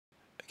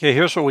Okay,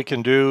 here's what we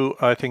can do,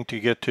 I think, to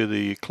get to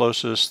the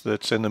closest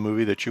that's in the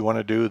movie that you want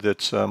to do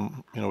that's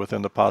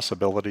within the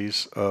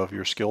possibilities of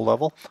your skill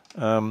level.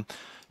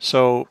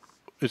 So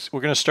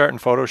we're going to start in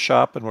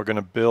Photoshop and we're going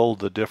to build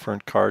the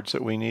different cards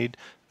that we need.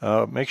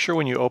 Make sure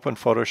when you open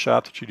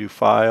Photoshop that you do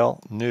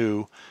File,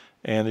 New,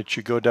 and that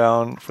you go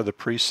down for the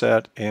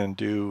preset and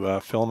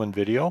do Film and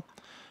Video.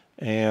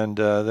 And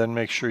then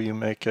make sure you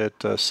make it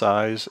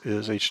size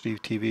is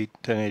HDTV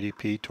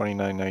 1080p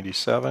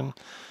 2997.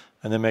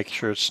 And then make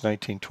sure it's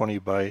 1920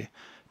 by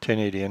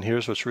 1080. And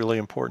here's what's really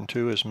important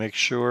too, is make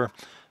sure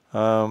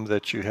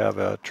that you have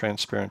a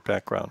transparent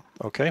background.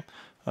 Okay,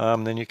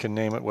 then you can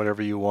name it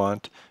whatever you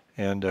want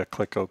and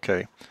click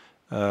OK.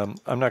 I'm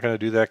not going to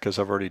do that because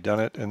I've already done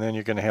it. And then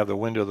you're going to have the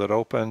window that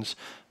opens,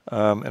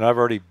 and I've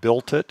already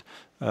built it.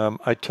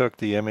 I took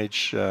the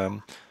image,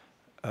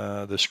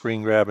 the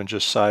screen grab, and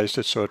just sized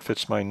it so it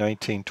fits my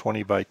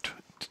 1920 by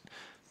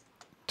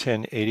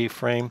 1080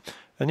 frame.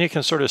 And you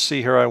can sort of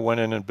see here I went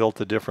in and built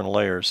the different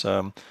layers.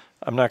 I'm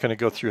not going to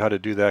go through how to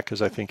do that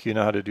because I think you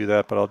know how to do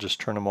that, but I'll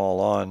just turn them all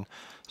on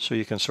so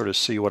you can sort of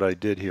see what I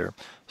did here.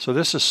 So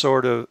this is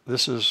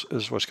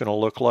what's going to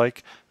look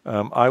like.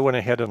 I went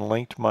ahead and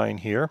linked mine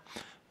here.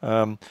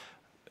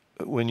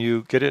 When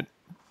you get it,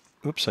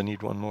 oops, I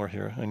need one more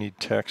here. I need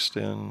text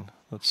in,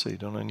 let's see,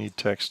 don't I need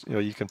text?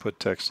 You can put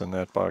text in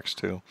that box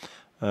too.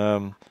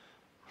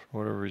 For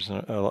whatever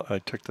reason, I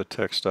took the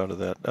text out of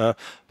that.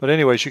 But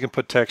anyways, you can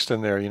put text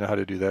in there. You know how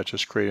to do that.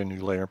 Just create a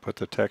new layer and put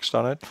the text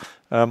on it.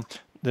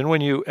 Then when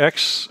you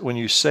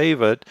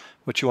save it,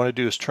 what you want to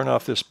do is turn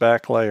off this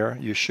back layer.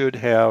 You should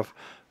have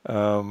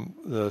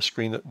the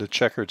screen, the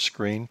checkered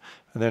screen,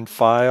 and then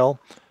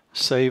File,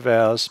 Save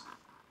As,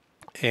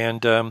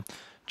 and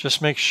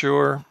just make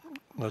sure.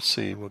 Let's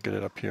see, we'll get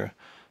it up here.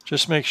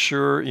 Just make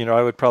sure,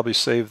 I would probably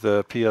save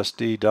the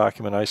PSD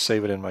document. I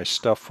save it in my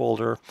Stuff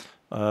folder.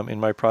 In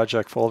my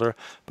project folder,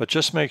 but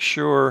just make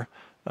sure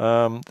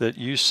that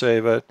you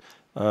save it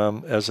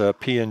as a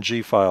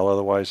PNG file,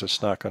 otherwise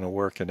it's not going to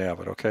work in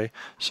Avid. Okay,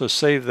 so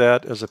save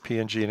that as a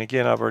PNG, and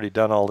again, I've already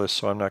done all this,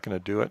 so I'm not going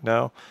to do it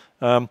now.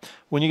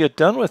 When you get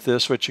done with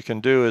this, what you can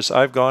do is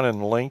I've gone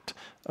and linked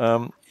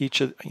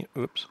each of,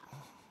 oops,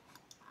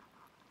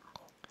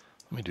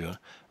 let me do it.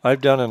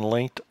 I've done and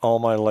linked all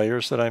my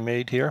layers that I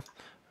made here,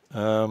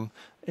 and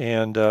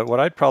what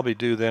I'd probably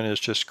do then is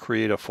just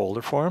create a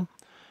folder for them.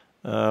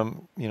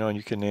 And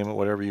you can name it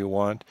whatever you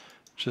want.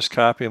 Just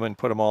copy them and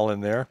put them all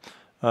in there.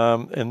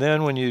 And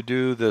then when you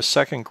do the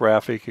second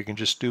graphic, you can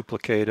just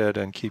duplicate it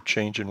and keep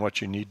changing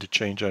what you need to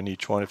change on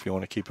each one if you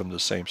want to keep them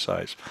the same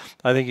size.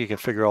 I think you can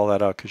figure all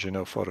that out because you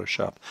know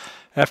Photoshop.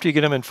 After you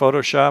get them in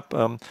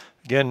Photoshop,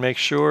 again, make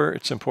sure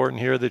it's important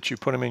here that you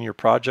put them in your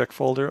project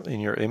folder, in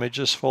your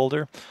images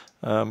folder.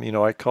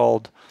 I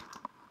called,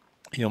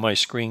 my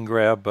screen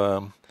grab,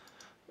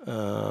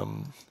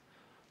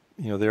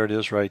 there it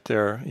is right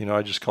there.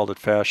 I just called it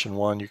Fashion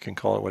 1. You can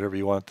call it whatever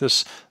you want.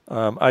 This,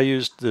 I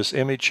used this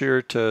image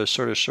here to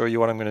sort of show you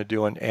what I'm going to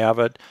do in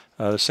Avid.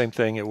 The same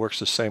thing, it works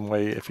the same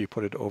way if you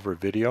put it over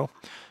video.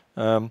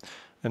 And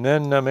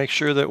then make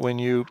sure that when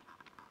you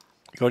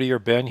go to your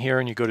bin here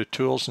and you go to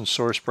Tools and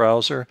Source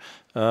Browser,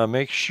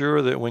 make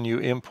sure that when you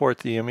import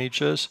the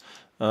images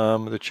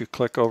that you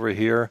click over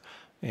here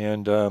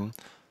and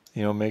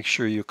make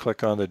sure you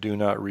click on the Do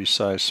Not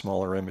Resize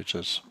Smaller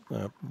Images.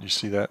 You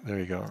see that? There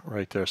you go,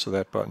 right there. So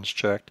that button's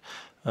checked.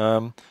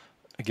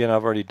 Again,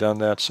 I've already done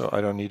that, so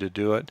I don't need to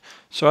do it.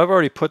 So I've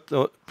already put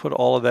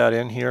all of that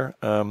in here.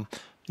 And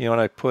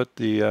I put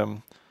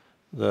the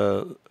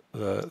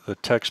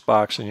text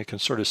box, and you can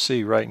sort of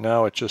see right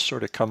now it just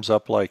sort of comes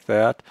up like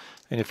that.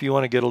 And if you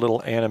want to get a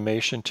little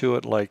animation to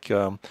it, like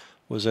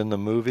was in the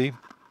movie,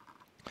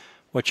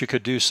 what you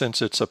could do,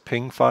 since it's a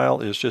ping file,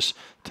 is just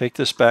take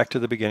this back to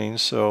the beginning.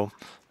 So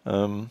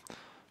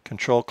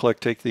Control click,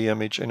 take the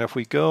image, and if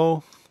we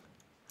go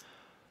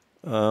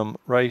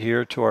right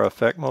here to our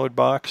effect mode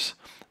box,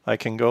 I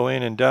can go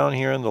in and down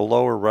here in the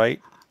lower right,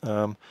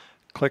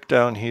 click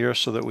down here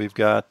so that we've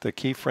got the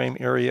keyframe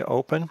area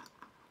open.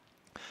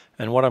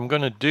 And what I'm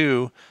going to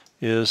do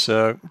is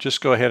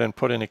just go ahead and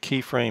put in a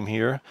keyframe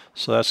here.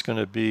 So that's going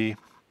to be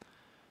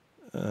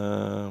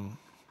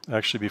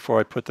actually, before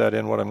I put that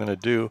in, what I'm going to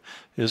do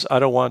is I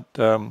don't want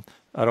the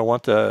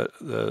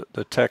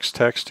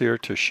text here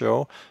to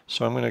show.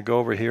 So I'm going to go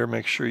over here,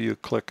 make sure you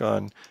click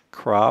on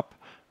crop,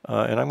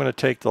 and I'm going to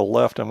take the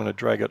left, I'm going to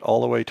drag it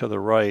all the way to the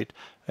right,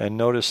 and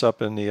notice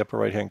up in the upper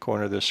right hand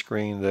corner of this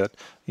screen that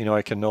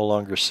I can no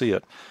longer see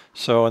it.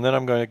 So, and then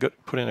I'm going to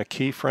put in a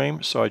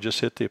keyframe, so I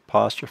just hit the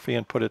apostrophe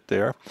and put it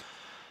there.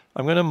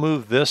 I'm going to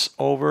move this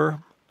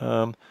over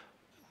I'm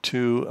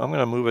going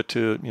to move it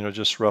to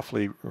just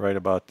roughly right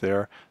about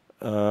there,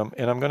 and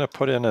I'm going to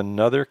put in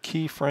another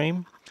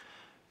keyframe,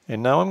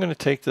 and now I'm going to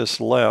take this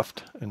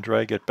left and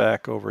drag it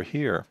back over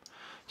here.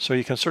 So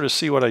you can sort of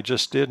see what I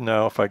just did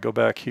now. If I go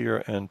back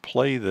here and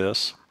play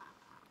this,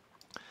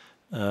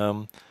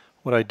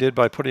 what I did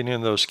by putting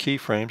in those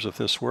keyframes, if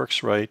this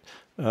works right,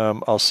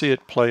 I'll see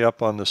it play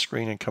up on the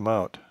screen and come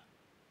out.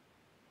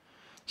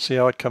 See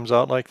how it comes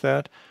out like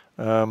that?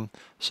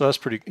 So that's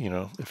pretty, you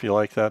know, if you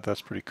like that,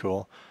 that's pretty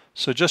cool.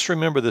 So just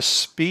remember the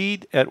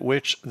speed at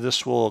which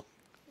this will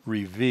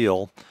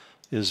reveal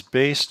is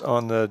based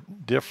on the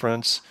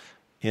difference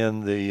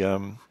in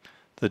the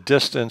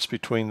distance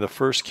between the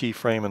first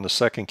keyframe and the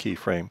second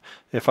keyframe.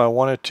 If I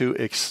wanted to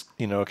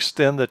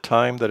extend the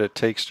time that it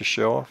takes to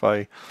show, if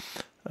I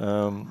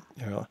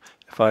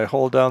if I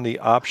hold down the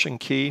Option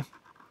key,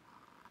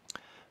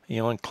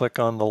 and click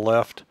on the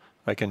left,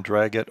 I can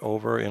drag it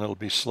over and it'll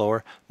be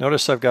slower.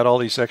 Notice I've got all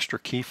these extra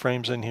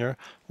keyframes in here.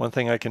 One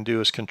thing I can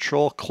do is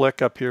Control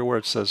click up here where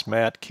it says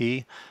Mat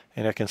Key,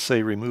 and I can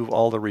say remove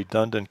all the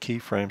redundant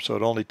keyframes, so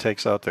it only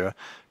takes out the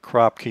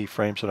crop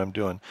keyframes that I'm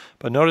doing.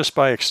 But notice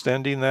by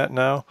extending that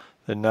now,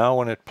 that now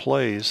when it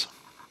plays,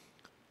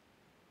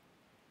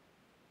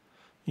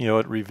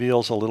 it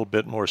reveals a little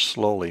bit more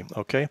slowly.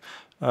 Okay,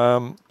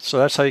 so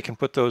that's how you can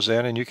put those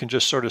in, and you can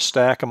just sort of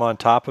stack them on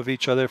top of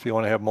each other if you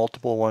want to have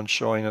multiple ones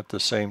showing at the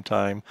same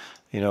time,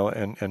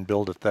 and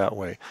build it that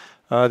way.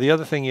 The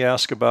other thing you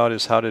ask about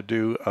is how to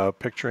do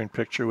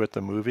picture-in-picture with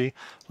the movie.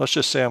 Let's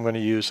just say I'm going to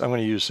use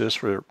this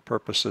for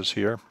purposes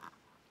here.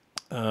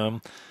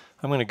 I'm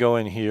going to go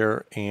in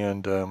here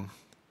and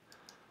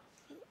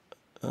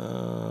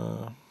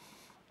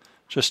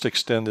just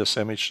extend this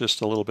image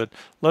just a little bit.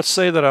 Let's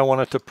say that I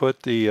wanted to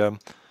put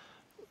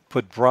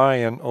put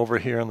Brian over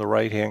here in the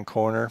right hand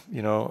corner.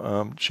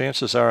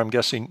 Chances are, I'm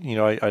guessing,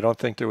 I don't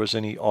think there was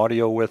any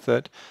audio with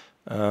it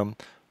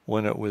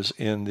when it was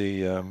in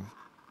the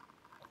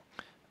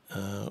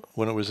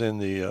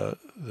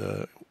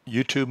the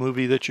YouTube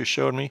movie that you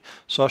showed me.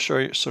 So I'll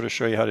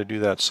show you how to do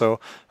that.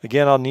 So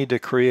again, I'll need to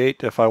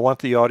create, if I want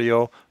the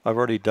audio, I've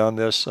already done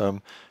this,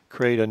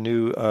 create a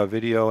new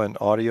video and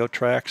audio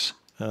tracks.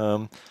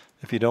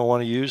 If you don't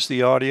want to use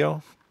the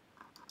audio,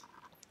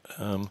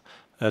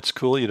 that's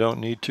cool. You don't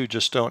need to.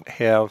 Just don't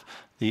have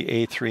the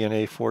A3 and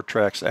A4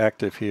 tracks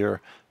active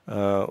here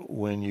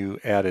when you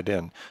add it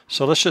in.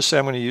 So let's just say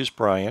I'm going to use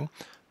Brian,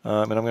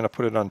 and I'm going to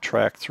put it on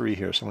track 3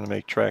 here. So I'm going to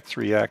make track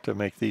 3 active,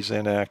 make these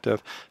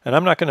inactive, and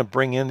I'm not going to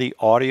bring in the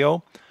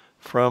audio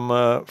from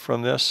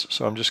this.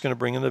 So I'm just going to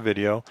bring in the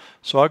video.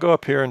 So I'll go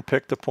up here and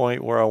pick the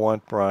point where I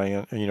want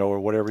Brian, or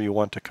whatever you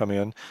want to come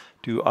in.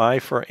 Do I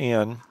for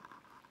N.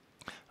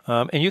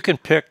 And you can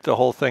pick the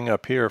whole thing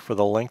up here for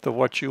the length of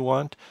what you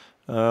want,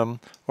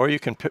 or you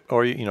can pick,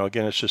 or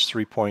again, it's just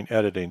 3-point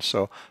editing.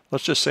 So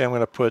let's just say I'm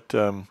going to put,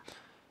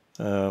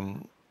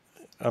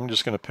 I'm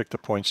just going to pick the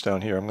points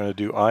down here. I'm going to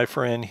do I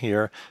for N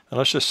here, and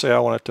let's just say I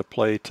want it to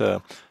play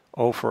to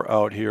O for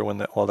out here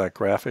when all that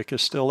graphic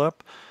is still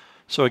up.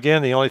 So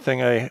again, the only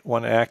thing I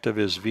want active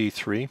is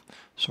V3.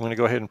 So I'm going to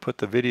go ahead and put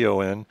the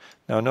video in.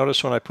 Now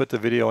notice when I put the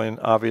video in,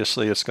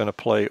 obviously it's going to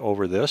play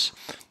over this.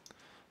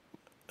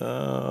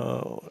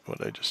 What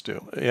did I just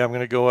do? Yeah, I'm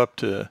going to go up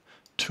to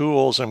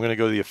Tools. I'm going to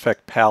go to the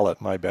Effect Palette.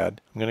 My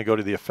bad. I'm going to go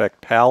to the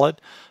Effect Palette,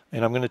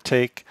 and I'm going to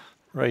take,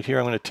 right here,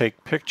 I'm going to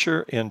take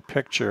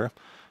Picture-in-Picture.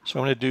 So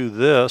I'm going to do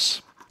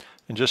this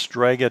and just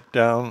drag it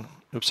down.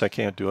 Oops, I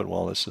can't do it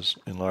while this is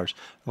enlarged.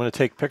 I'm going to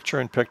take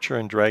Picture-in-Picture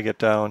and drag it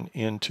down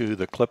into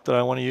the clip that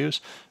I want to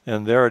use.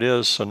 And there it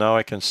is. So now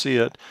I can see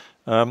it.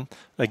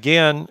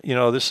 Again,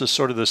 this is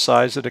sort of the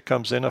size that it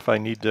comes in. If I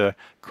need to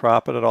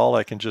crop it at all,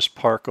 I can just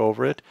park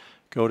over it.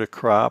 Go to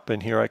crop,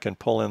 and here I can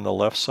pull in the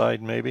left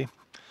side maybe.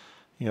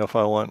 If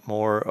I want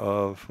more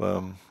of,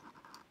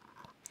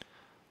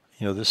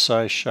 this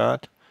size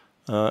shot.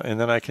 And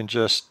then I can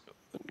just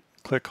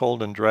click,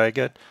 hold, and drag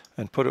it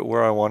and put it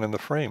where I want in the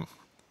frame.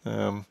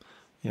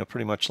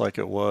 Pretty much like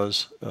it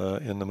was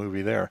in the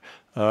movie there.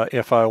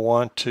 If I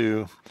want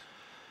to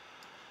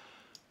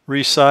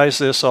resize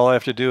this, all I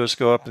have to do is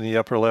go up in the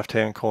upper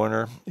left-hand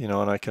corner,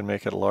 and I can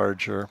make it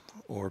larger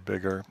or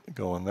bigger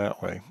going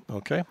that way.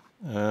 Okay.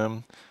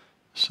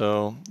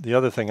 So the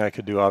other thing I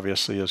could do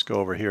obviously is go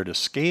over here to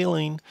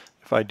scaling.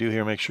 If I do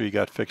here, make sure you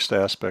got fixed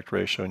aspect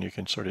ratio, and you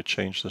can sort of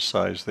change the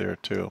size there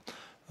too.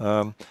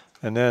 And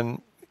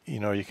then,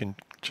 you can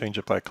change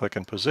it by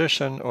clicking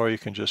position, or you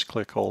can just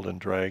click, hold,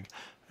 and drag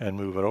and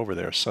move it over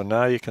there. So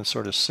now you can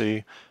sort of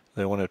see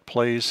that when it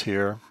plays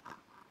here,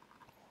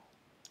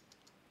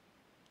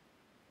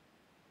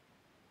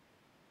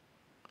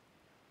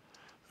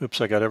 oops,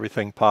 I got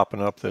everything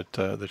popping up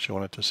that you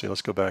wanted to see.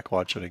 Let's go back,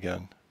 watch it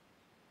again.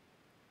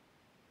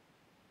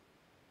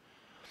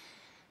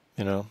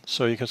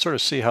 So you can sort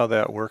of see how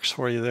that works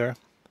for you there.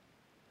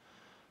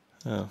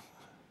 And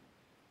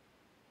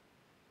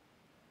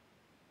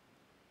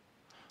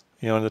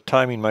the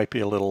timing might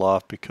be a little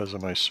off because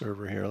of my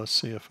server here. Let's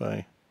see if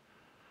I...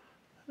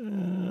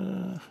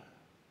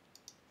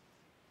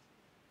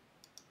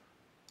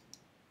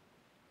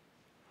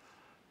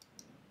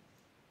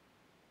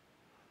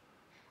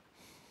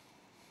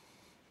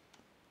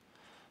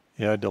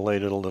 yeah, I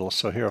delayed it a little.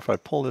 So here, if I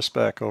pull this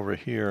back over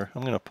here,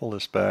 I'm going to pull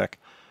this back.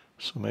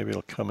 So maybe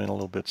it'll come in a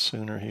little bit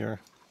sooner here.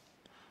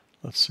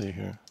 Let's see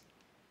here.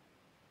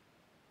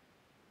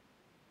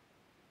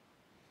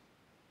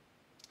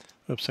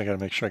 Oops, I got to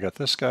make sure I got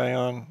this guy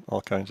on. All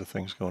kinds of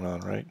things going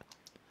on, right?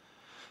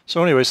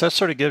 So anyways, that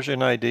sort of gives you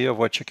an idea of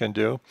what you can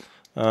do.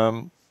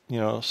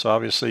 so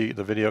obviously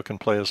the video can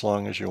play as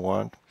long as you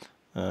want.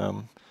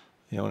 And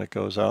it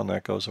goes out and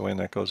that goes away and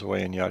that goes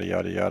away and yada,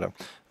 yada, yada.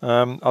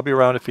 I'll be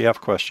around if you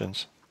have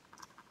questions.